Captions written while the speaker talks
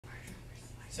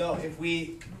So if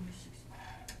we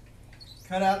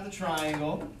cut out the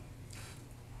triangle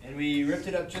and we ripped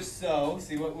it up just so,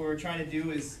 see what we're trying to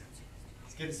do is,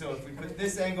 let's get it so if we put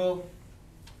this angle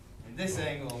and this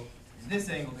angle and this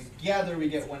angle together, we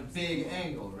get one big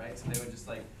angle, right? So they would just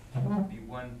like be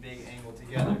one big angle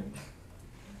together.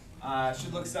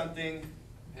 Should look something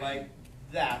like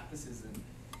that. This isn't.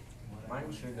 Mine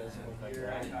sure doesn't look like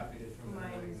Here, I that. copied it from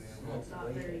another example. Mine's not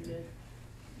very good.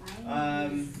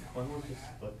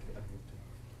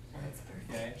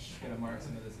 Okay, just gonna mark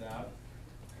some of this out.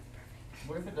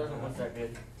 What if it doesn't look that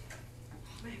good?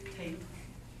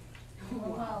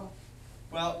 Wow.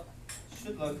 Well,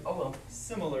 should look Oh well.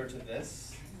 similar to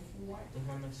this. Is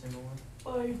mine a similar?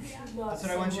 That's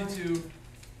what I want you to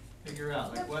figure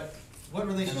out. Like what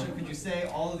relationship could you say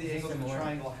all of the angles of the Similar.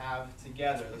 triangle have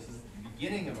together? This is the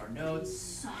beginning of our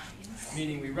notes,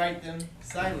 meaning we write them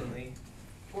silently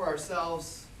for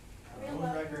ourselves, our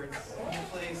own records, in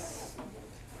place.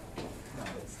 No,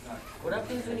 it's not. What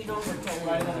happens when you don't pretend?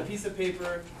 Write it on a piece of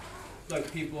paper.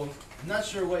 Look, people, I'm not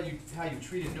sure how you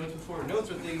treated notes before. Notes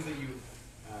are things that you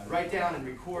write down and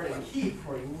record and keep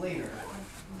for later,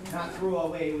 not throw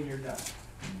away when you're done.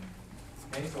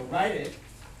 Okay, so write it.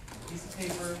 Piece of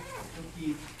paper, you'll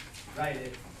keep. Write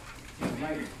it.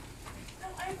 Write it.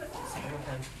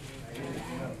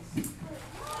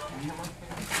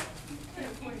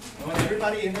 I want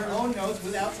everybody in their own notes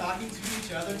without talking to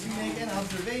each other to make an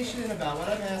observation about what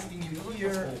I'm asking you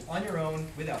here on your own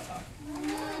without talking.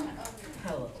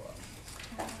 Hello.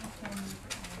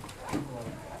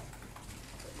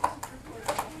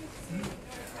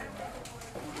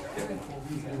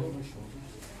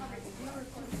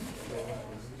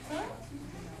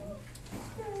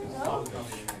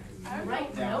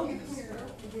 Right now. Okay,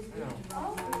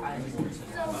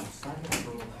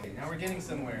 now we're getting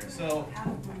somewhere. So,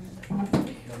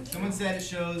 someone said it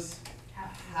shows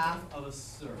half of a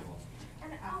circle.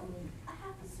 And a half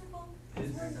a circle Is-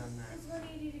 is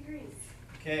 180 degrees.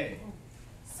 Okay,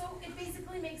 So it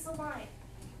basically makes a line.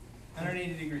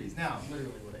 180 degrees. Now,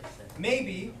 Literally what I said.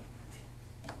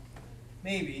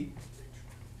 maybe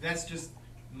that's just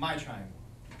my triangle.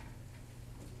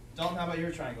 Dalton, how about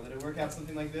your triangle? Did it work out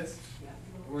something like this?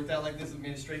 It worked out like this? It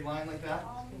made a straight line like that?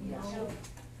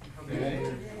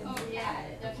 Okay. Oh yeah,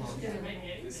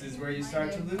 This is where you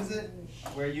start to lose it.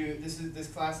 This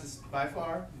class is by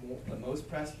far the most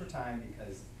pressed for time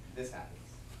because this happens.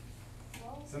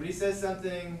 Somebody says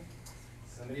something,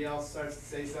 somebody else starts to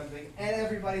say something, and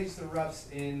everybody just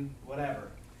erupts in whatever.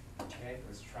 Okay,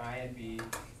 let's try and be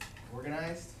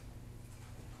organized,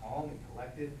 calm and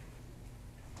collected.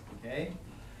 Okay?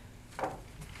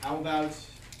 How about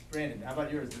Brandon? How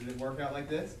about yours? Did it work out like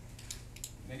this?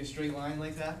 Make a straight line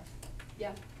like that?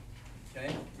 Yeah.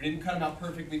 Okay, we didn't cut them out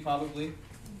perfectly probably,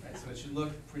 right, so it should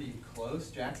look pretty close.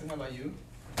 Jackson, how about you?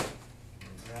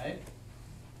 Alright,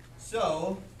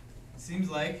 so, it seems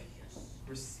like,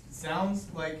 sounds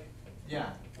like,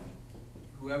 yeah,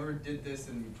 whoever did this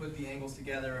and we put the angles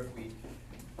together, if we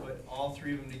put all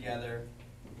three of them together,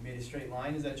 we made a straight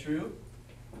line, is that true?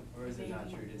 Or is it not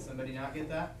true? Did somebody not get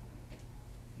that?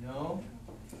 No?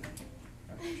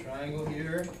 Triangle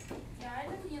here, Yeah, I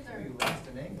didn't either. we lost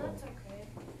an angle. That's okay.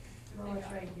 Oh,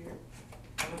 it's right here.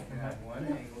 We have one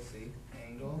angle, see,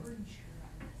 angle,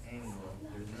 angle,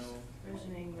 there's no, There's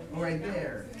an angle. oh, right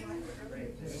there,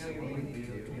 right there. You know What you're we making need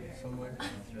to do, somewhere. I'll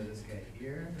throw this guy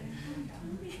here,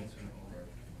 this one over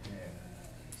there.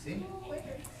 See?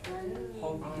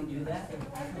 Hold on, do that.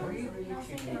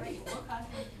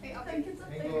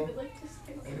 Angle,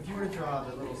 and if you were to draw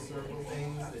the little circle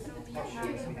things that shows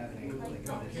we have an angle like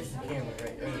No, this. here's the camera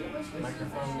right there.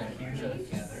 Microphone that here's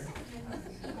Together.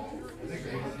 There's a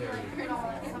great area. And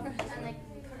like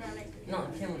put on it. No,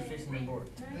 the camera's facing the board.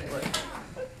 There.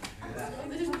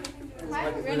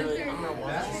 Like literally, I'm gonna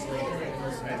watch this later and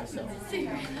listen to myself.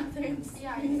 Yeah,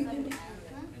 exactly. And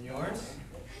yours?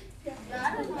 I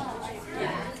don't know.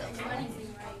 Yeah, don't do anything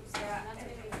right.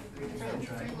 There's a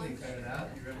triangle, you cut it out,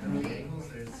 you rip out the angles,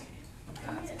 there's that.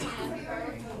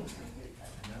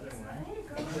 Another one.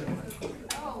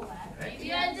 Oh,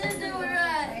 yeah, I did do it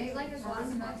right.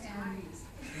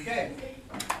 Okay,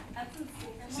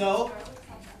 so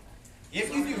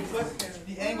if you do put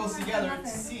the angles together, it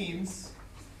seems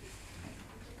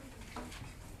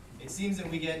that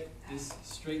we get this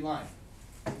straight line.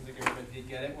 Seems like everybody did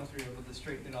get it once we were able to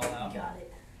straighten it all out. Got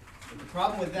it. But the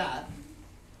problem with that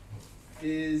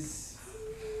is,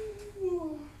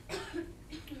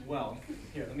 well,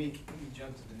 here, let me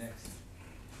jump to the next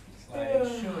slide and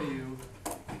show you,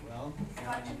 well,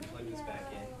 now I need to plug this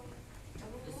back in.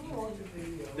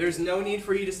 There's no need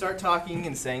for you to start talking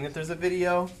and saying that there's a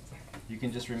video. You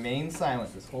can just remain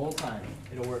silent this whole time.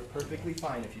 It'll work perfectly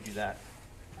fine if you do that.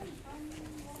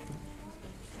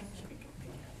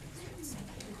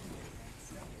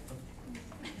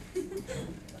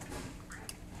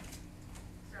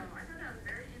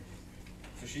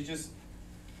 So she just,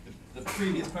 the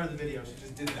previous part of the video, she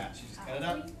just did that. She just cut it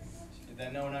up. She did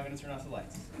that. No, we're not going to turn off the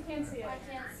lights. You can't see it. I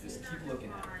can't see. Just keep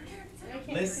looking at it. I can't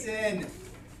see it. Listen.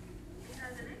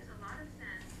 Because it makes a lot of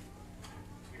sense.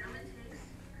 It only takes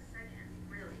a second,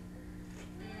 really.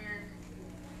 And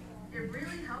it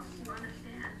really helps you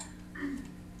understand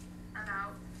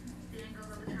about the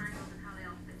angles of the triangles and how they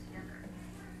all fit together.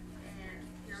 And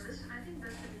I think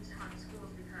this should be taught in schools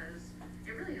because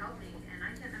it really helped me. And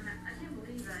I can't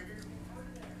believe that I didn't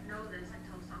know this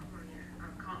until sophomore year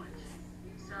of college.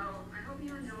 So I hope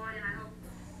you enjoy, and I hope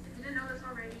if you didn't know this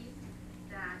already,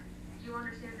 that you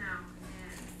understand now,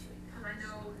 and because I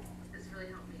know this really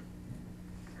helped me.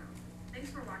 So thanks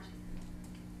for watching.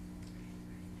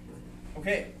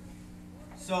 Okay.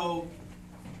 So,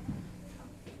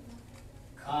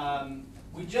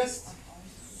 we just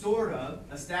sort of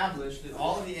established that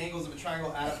all of the angles of a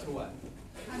triangle add up to what?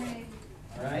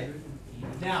 All right.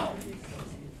 Now,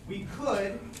 it could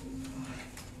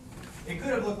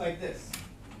have looked like this.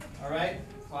 All right,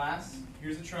 class,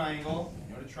 here's a triangle.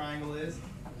 You know what a triangle is?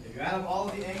 If you add up all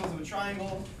of the angles of a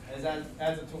triangle, it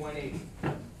adds up to 180.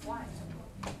 Why?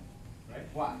 Right?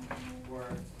 Why? Or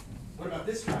what about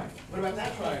this triangle? What about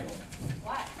that triangle?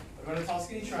 Why? What about a tall,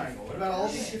 skinny triangle? What about all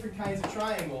these different kinds of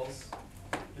triangles?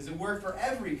 Does it work for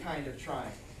every kind of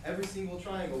triangle? Every single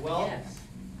triangle? Well, Yes.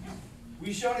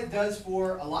 we've shown it does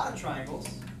for a lot of triangles,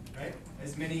 right?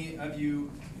 As many of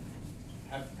you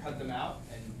have cut them out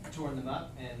and torn them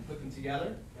up and put them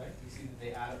together, right? You see that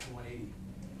they add up to 180.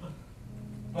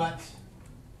 But,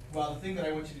 well, the thing that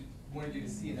I wanted you to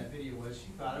see in that video was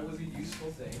she thought it was a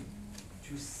useful thing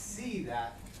to see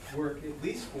that work, at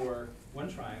least for one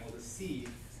triangle, to see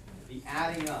the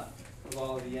adding up of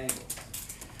all of the angles.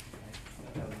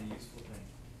 Right? That was a useful thing.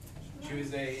 She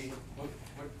was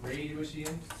what grade was she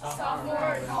in?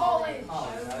 Sophomore in college.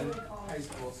 High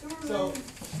school. So,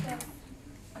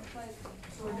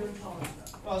 we're doing college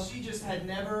stuff. well, she just had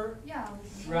never, Yeah.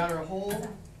 throughout her whole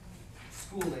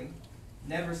schooling,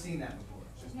 never seen that before.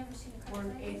 She's never seen a We're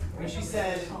in color. 8th grade. When she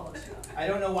said, College stuff. I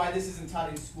don't know why this isn't taught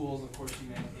in schools, of course she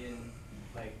meant in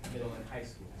like middle and high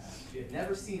school. She had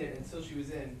never seen it until she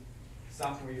was in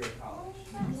sophomore year of college.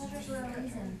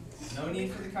 No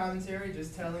need for the commentary,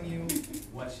 just telling you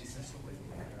what she said,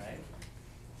 right?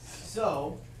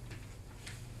 So,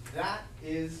 that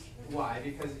is why,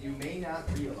 because you may not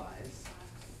realize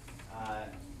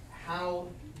how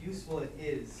useful it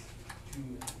is to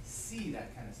see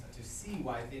that kind of stuff, to see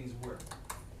why things work,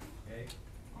 okay?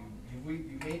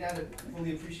 You may not have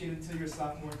fully appreciated it until you're a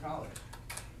sophomore in college,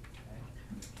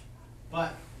 okay?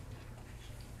 But,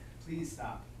 please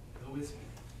stop, go with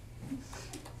me.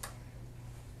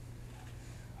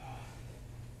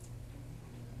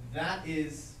 That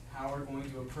is how we're going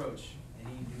to approach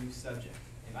any new subject.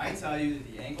 If I tell you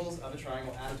that the angles of a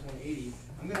triangle add up to 180,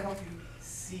 I'm going to help you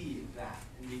see that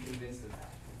and be convinced of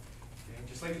that. Okay?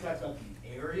 Just like we talked about the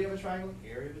area of a triangle,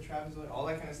 area of a trapezoid, all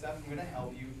that kind of stuff, I'm going to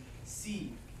help you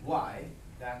see why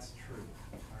that's true.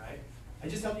 All right? I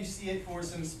just helped you see it for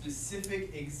some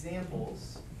specific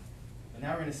examples, and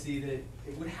now we're going to see that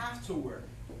it would have to work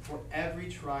for every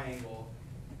triangle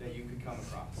that you could come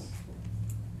across.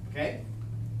 Okay?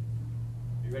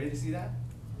 You ready to see that?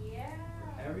 Yeah.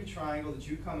 Every triangle that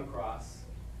you come across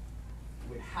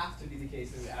would have to be the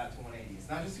case that it would add up to 180. It's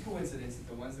not just a coincidence that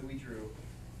the ones that we drew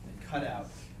and cut out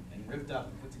and ripped up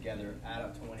and put together add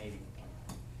up to 180.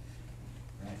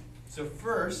 Right? So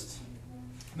first,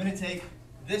 I'm going to take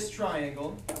this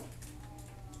triangle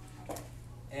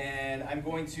and I'm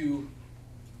going to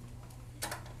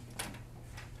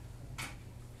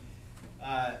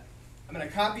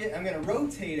copy it, I'm going to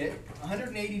rotate it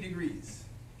 180 degrees,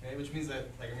 okay, which means that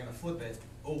I'm going to flip it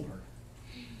over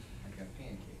like a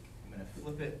pancake. I'm going to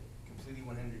flip it completely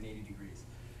 180 degrees.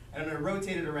 And I'm going to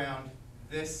rotate it around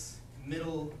this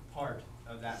middle part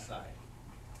of that side.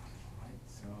 All right,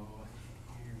 so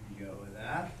here we go with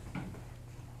that.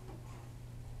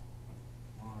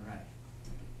 All right.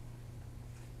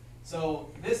 So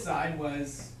this side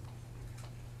was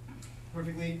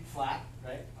perfectly flat,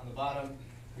 right, on the bottom.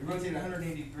 We rotated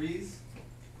 180 degrees,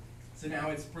 so now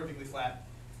it's perfectly flat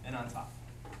and on top.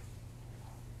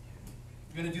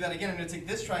 I'm going to do that again. I'm going to take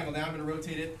this triangle now. I'm going to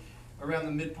rotate it around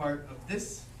the mid part of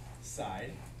this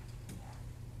side.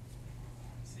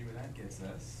 See where that gets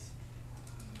us.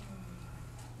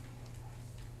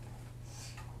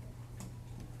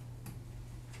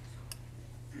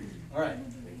 All right.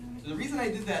 So the reason I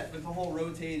did that with the whole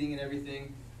rotating and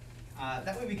everything,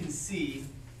 that way we can see,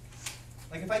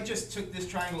 like if I just took this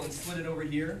triangle and split it over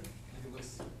here, like it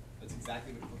looks, that's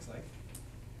exactly what it looks like.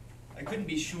 I couldn't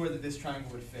be sure that this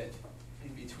triangle would fit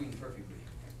in between perfectly.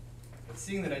 But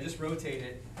seeing that I just rotate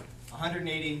it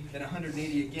 180, then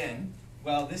 180 again,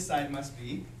 well, this side must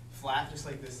be flat, just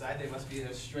like this side. They must be in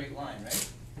a straight line, right?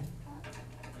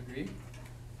 Agreed?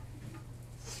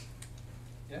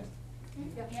 Yeah?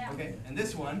 Yeah. Okay, and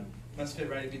this one must fit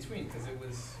right in between, because it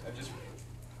was,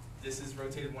 this is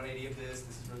rotated 180 of this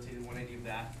is rotated 180 of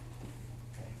that.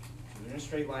 Okay, so they're in a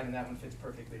straight line, and that one fits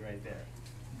perfectly right there.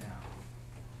 Now,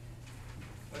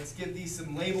 let's give these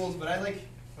some labels, but I like,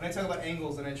 when I talk about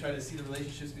angles and I try to see the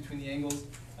relationships between the angles,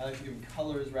 I like to give them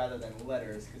colors rather than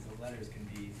letters, because the letters can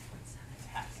be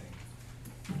taxing.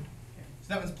 Okay. So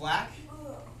that one's black.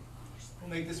 We'll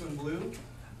make this one blue.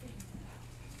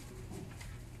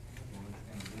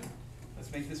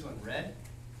 Let's make this one red.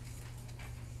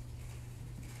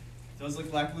 Those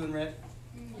look black, blue, and red?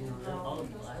 They all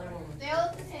look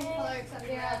the same color except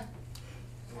for red.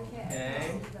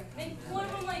 Okay. Make one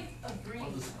of them like a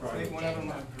green. Make one of them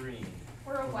a green.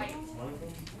 Or a white.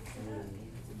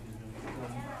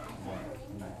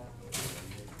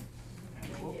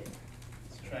 Cool.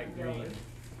 Let's try green.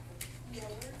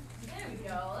 There we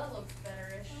go. That looks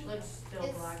betterish. Looks still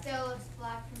It black. still looks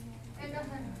black from here. It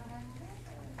doesn't.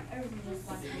 I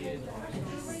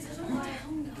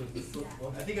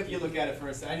think if you look at it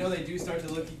first, I know they do start to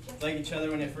look like each other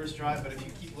when they first draw it, but if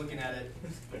you keep looking at it,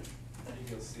 I think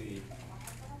you'll see.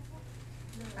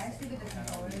 I see the different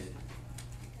colors.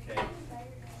 Okay.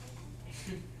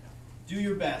 Do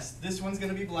your best. This one's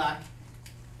going to be black,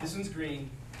 this one's green,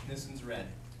 this one's red.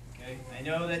 Okay? I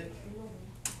know that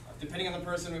depending on the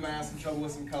person, we might have some trouble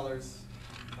with some colors,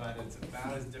 but it's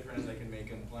about as different as I can make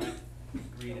them: black,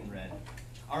 green, and red.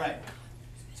 All right.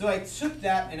 So I took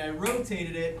that and I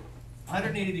rotated it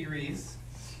 180 degrees.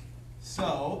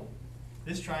 So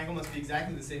this triangle must be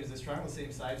exactly the same as this triangle,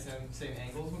 same sides, same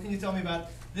angles. What can you tell me about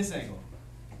this angle?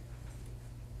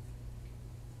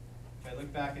 If I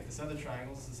look back at this other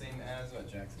triangle, it's the same as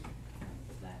what, Jackson?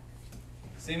 Black.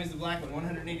 Same as the black one,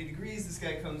 180 degrees. This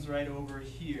guy comes right over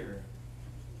here.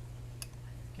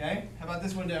 Okay? How about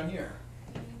this one down here?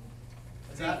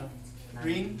 What's that?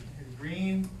 Green?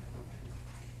 Green.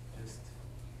 Just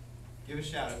give a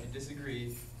shout if you disagree.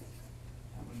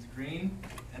 That one's green.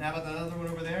 And how about that other one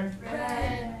over there?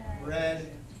 Red.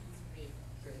 Red.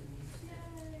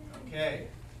 Okay.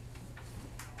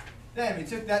 Then we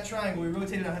took that triangle, we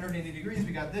rotated 180 degrees,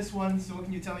 we got this one. So what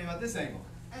can you tell me about this angle?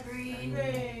 A green.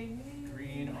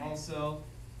 Green also.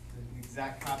 The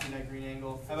exact copy of that green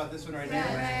angle. How about this one right Red.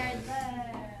 here? Red.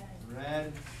 Red.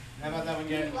 And how about that one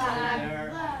again? Black. There.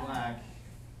 Black. Black.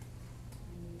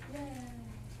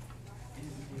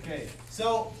 Okay,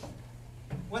 so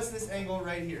what's this angle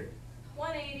right here?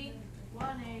 180.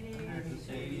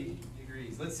 180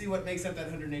 degrees. Let's see what makes up that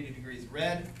 180 degrees.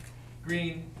 Red,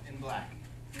 green, and black.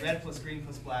 Red plus green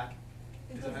plus black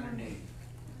is 180.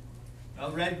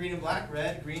 Well, red, green, and black.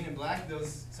 Red, green, and black.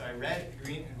 Those, sorry, red,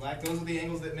 green, and black. Those are the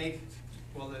angles that make,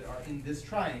 well, that are in this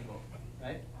triangle,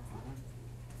 right?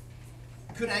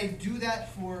 Could I do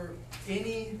that for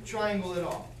any triangle at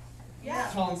all? Yeah.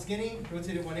 Tall and skinny,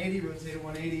 rotate it 180, rotate it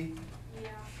 180. Yeah.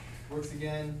 Works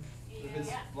again. If it's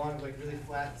Yeah. long, like really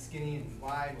flat, skinny, and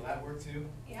wide, will that work too?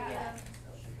 Yeah.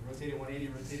 Rotate it 180,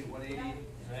 rotate it 180,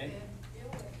 right?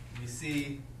 You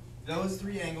see, those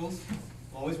three angles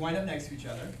will always wind up next to each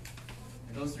other.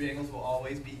 And those three angles will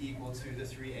always be equal to the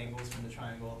three angles from the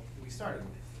triangle that we started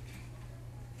with.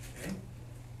 Okay?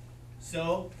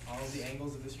 So, all of the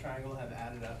angles of this triangle have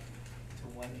added up to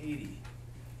 180.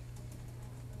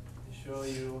 To show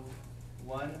you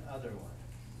one other one.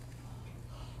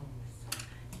 I'm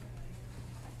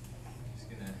just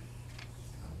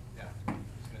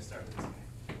gonna start with this guy.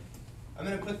 I'm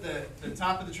gonna put the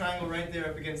top of the triangle right there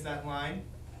up against that line.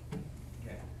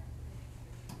 Okay.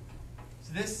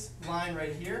 So this line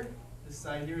right here, this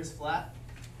side here is flat,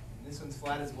 and this one's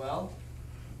flat as well.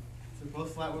 So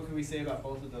both flat. What can we say about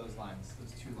both of those lines?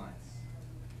 Those two lines.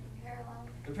 Parallel.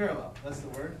 They're parallel. That's the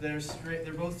word. They're straight.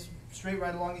 They're both straight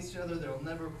right along each other. They'll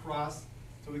never cross.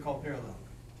 That's what we call parallel.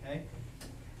 Okay.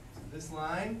 So this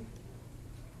line.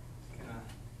 Gonna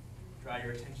draw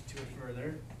your attention to it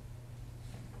further.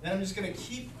 Then I'm just going to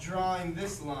keep drawing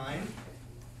this line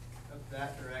up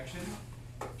that direction.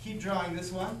 Keep drawing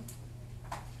this one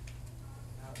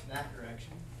out that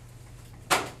direction.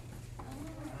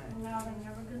 What?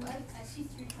 I see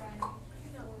three triangles.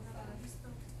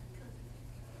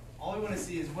 All we want to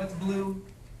see is what's blue.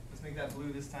 Let's make that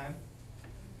blue this time.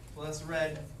 Plus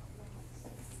red.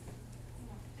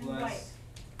 plus. white.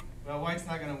 Well, white's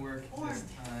not gonna work Orange. this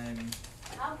time.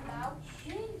 How about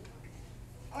pink?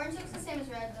 Orange looks the same as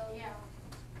red though, yeah.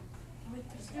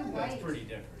 Let's do That's white. pretty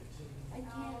different. I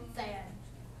can't say it.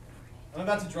 I'm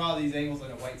about to draw these angles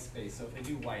in a white space, so if I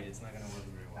do white, it's not gonna work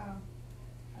very well.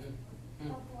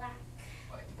 Oh, black.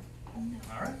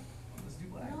 All right, let's do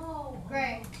black. No.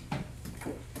 Gray.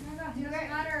 Do gray.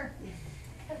 Matter.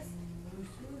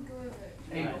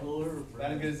 Hey,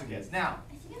 about as good as it gets. Now,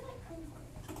 I think I like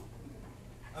purple.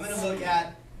 I'm gonna look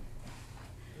at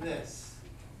this.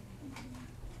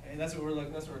 Okay, that's what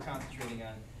we're concentrating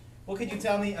on. What could you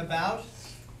tell me about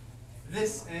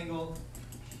this angle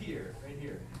here, right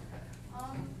here?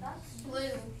 That's blue.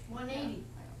 180.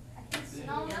 I think so.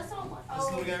 No, that's not one. This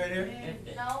little guy right here?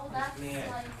 No, that's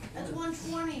like. That's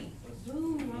 120.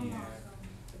 Ooh, I'm awesome.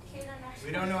 Okay, then that's.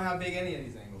 We don't know how big any of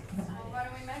these angles are. So why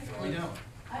don't we measure it? We don't.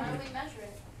 Why don't we measure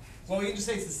it? Well, we can just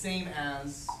say it's the same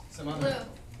as some other.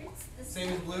 Blue. It's the Same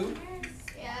as blue?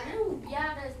 Yeah.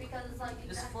 Yeah, it is because it's like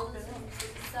Just exactly flip the it. same.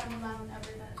 It's the same amount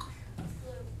every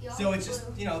minute. So it's just,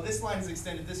 you know, this line is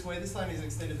extended this way, this line is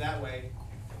extended that way.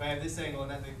 If I have this angle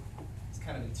and that thing, it's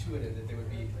kind of intuitive that they would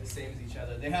be the same as each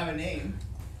other. They have a name.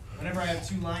 Whenever I have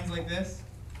two lines like this,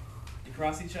 they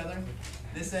cross each other,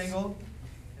 this angle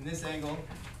and this angle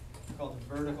are called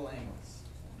vertical angles.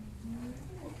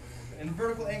 And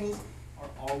vertical angles are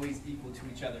always equal to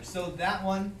each other. So that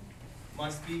one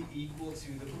must be equal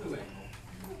to the blue angle.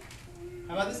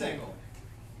 How about this angle?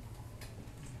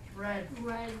 Red.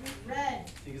 Red. Red.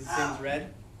 Think it's the same as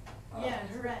red? Yeah,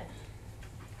 red.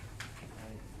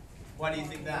 Why do you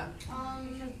think that?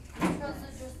 Because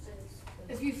it just is.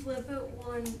 If you flip it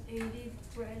 180,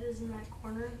 red is in that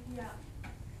corner. Yeah.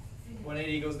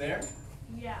 180 goes there?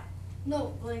 Yeah.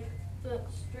 No, like the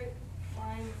straight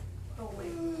line. Oh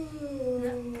wait.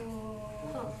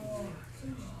 Huh.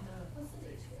 What's the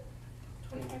date?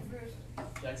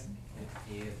 Jackson?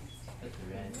 If you put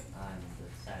the red on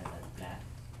the side that's black,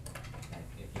 like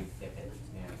if you flip it,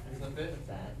 Flip it?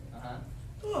 that, Uh-huh.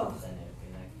 then it would be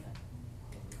like that.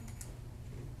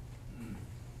 Mm.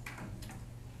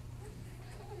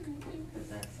 Because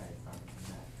that side's on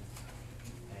that,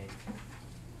 right?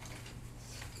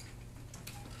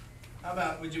 How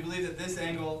about, would you believe that this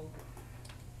angle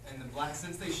and the black,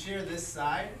 since they share this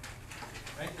side,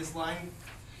 right, this line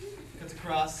cuts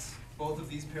across both of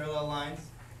these parallel lines,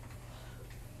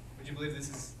 would you believe this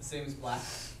is the same as black?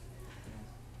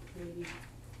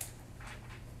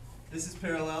 This is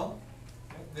parallel,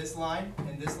 this line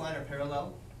and this line are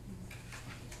parallel.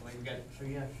 Like we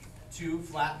got two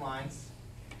flat lines.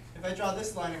 If I draw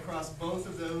this line across both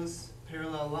of those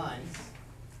parallel lines,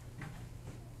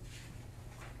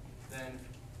 then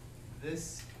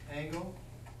this angle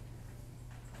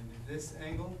and this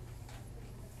angle,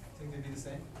 think they'd be the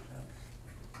same?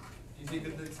 Do you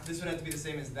think that this would have to be the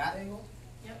same as that angle?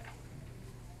 Yep.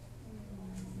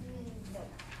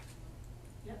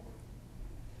 Yep.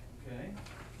 Okay.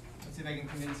 Let's see if I can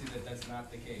convince you that that's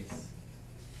not the case.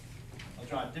 I'll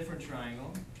draw a different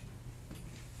triangle,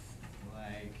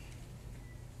 like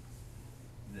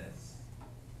this.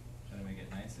 Try to make it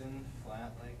nice and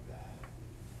flat like that.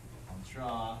 I'll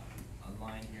draw a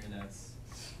line here that's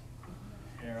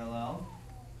parallel.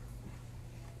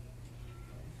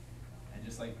 And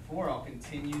just like before, I'll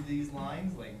continue these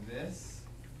lines like this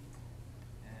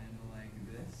and like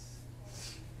this.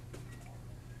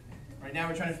 Right now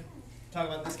we're trying to talk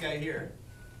about this guy here.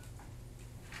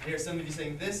 I hear some of you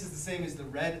saying this is the same as the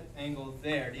red angle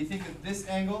there. Do you think that this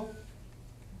angle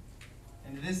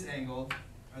and this angle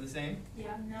are the same?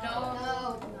 Yeah.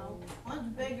 No. No.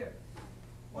 One's bigger.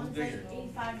 One's like bigger.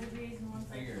 85 degrees and one's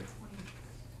Bigger. like 20.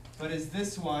 But is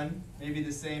this one maybe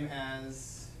the same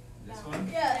as this one?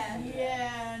 Yes.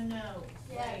 Yeah, no.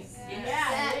 Yes. Wait. Yes.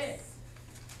 Yeah, it is.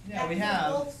 Yeah, we they're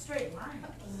have. both straight lines.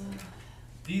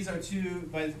 These are two,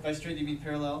 by straight you mean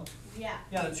parallel? Yeah.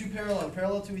 Yeah, they're two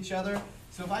parallel to each other.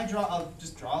 So if I draw, I'll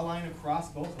just draw a line across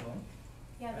both of them.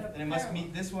 Yeah, Right? And it must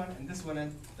meet this one and this one at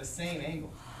the same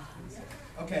angle.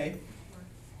 Okay,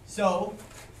 so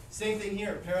same thing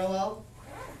here, parallel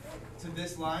to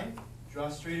this line, draw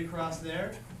straight across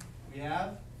there. We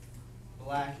have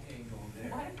black angle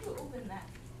there. Why did you open that?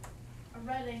 A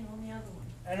red angle on the other one.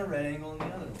 And a red angle in the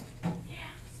other one.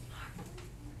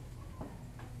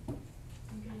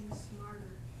 I'm getting smarter.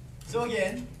 So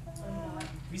again, I'm not.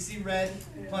 we see red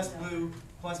plus blue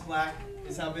plus black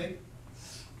is how big?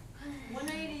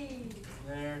 180.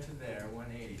 There to there,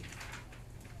 180.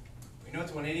 We know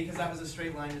it's 180 because that was a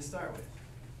straight line to start with.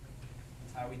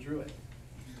 That's how we drew it.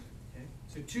 Okay?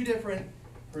 So two different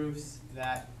proofs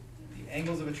that the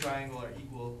angles of a triangle are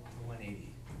equal to 180.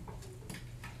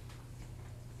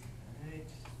 All right.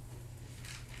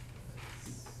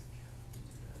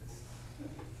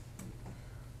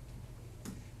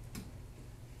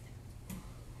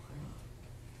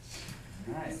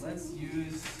 Alright, let's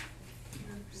use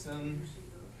some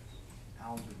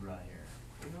algebra here.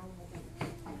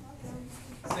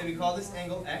 Say we call this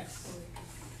angle x,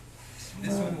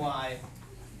 this one y,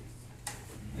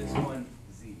 this one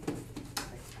z.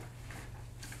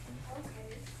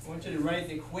 I want you to write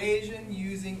an equation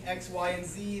using x, y, and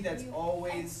z that's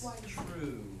always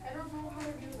true. I don't know how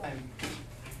to do that.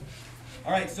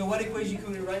 Alright, so what equation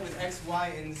can we write with x, y,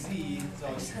 and z? So,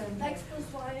 X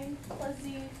plus Y plus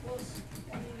Z plus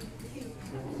Q.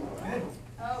 good.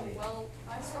 Oh, well,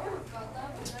 I sort of got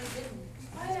that, but I didn't.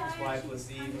 X, y plus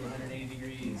z from 180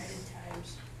 degrees.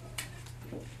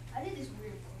 I did this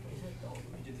weird one.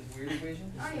 You did this weird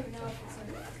equation? I don't even know if it's like,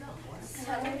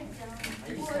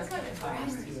 Well, it's kind of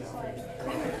fast.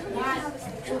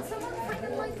 Can someone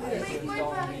freaking like make my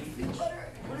body feel better?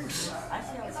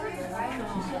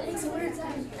 It's a weird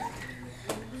time.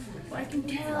 I can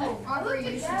tell. Aubrey,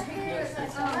 you should take it.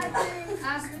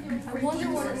 Ask me. I wonder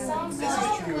what it sounds This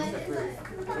like. is true.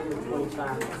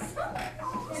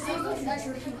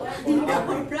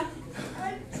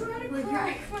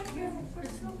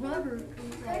 It's rubber.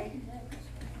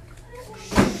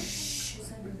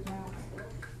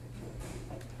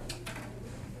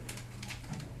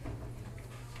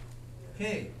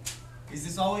 Okay, is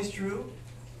this always true?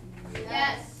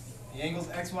 Yes. The angles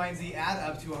x, y, and z add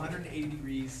up to 180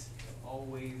 degrees.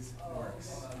 Always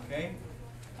works. Okay?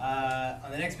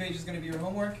 On the next page is going to be your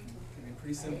homework. It's going to be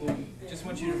pretty simple. I just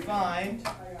want you to find.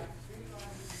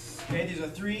 Okay, these are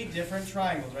 3 different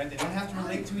triangles, right? They don't have to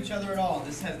relate to each other at all.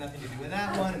 This has nothing to do with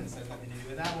that one, and this has nothing to do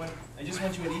with that one. I just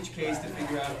want you in each case to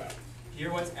figure out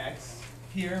here what's x,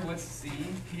 here what's z,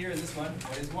 here in this one,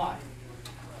 what is y.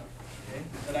 Okay?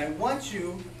 But I want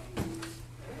you,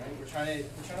 right, we're trying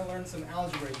to learn some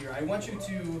algebra here. I want you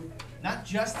to not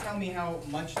just tell me how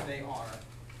much they are,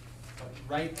 but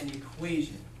write an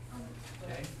equation.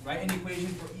 Okay? Write an equation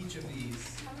for each of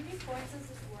these. How many points is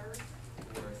this worth?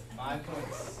 Worth 5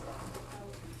 points.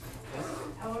 Yes?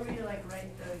 How would we like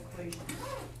write the equation?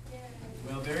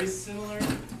 Well, very similar.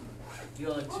 You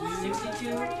go like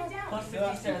 262 plus Fill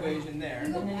out the 57, equation there.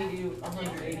 and then you do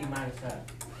 180 minus that.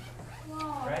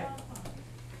 Right?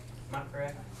 Am I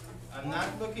correct? I'm not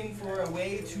looking for a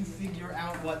way to figure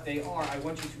out what they are. I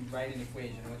want you to write an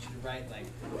equation. I want you to write like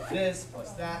this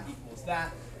plus that equals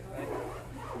that. Right? I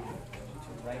want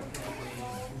you to write an equation.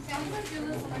 I'm gonna do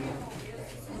this when I get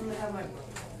home.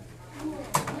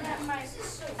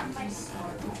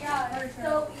 Yeah,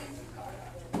 so.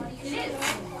 What do you It do? is.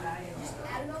 Just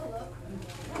add it all up.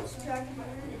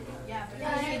 Yeah, but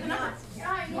Yeah, it's not.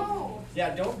 I know.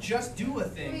 Yeah, don't just do a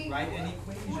thing. Write an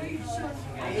equation.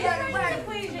 Okay? Yeah, write an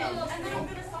equation, and then I'm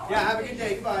gonna solve it. Yeah, have a good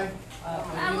day. Goodbye.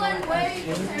 Alan, wait.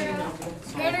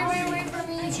 Tanner, wait for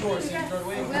me. It's yours. So you throw it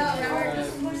away. Well,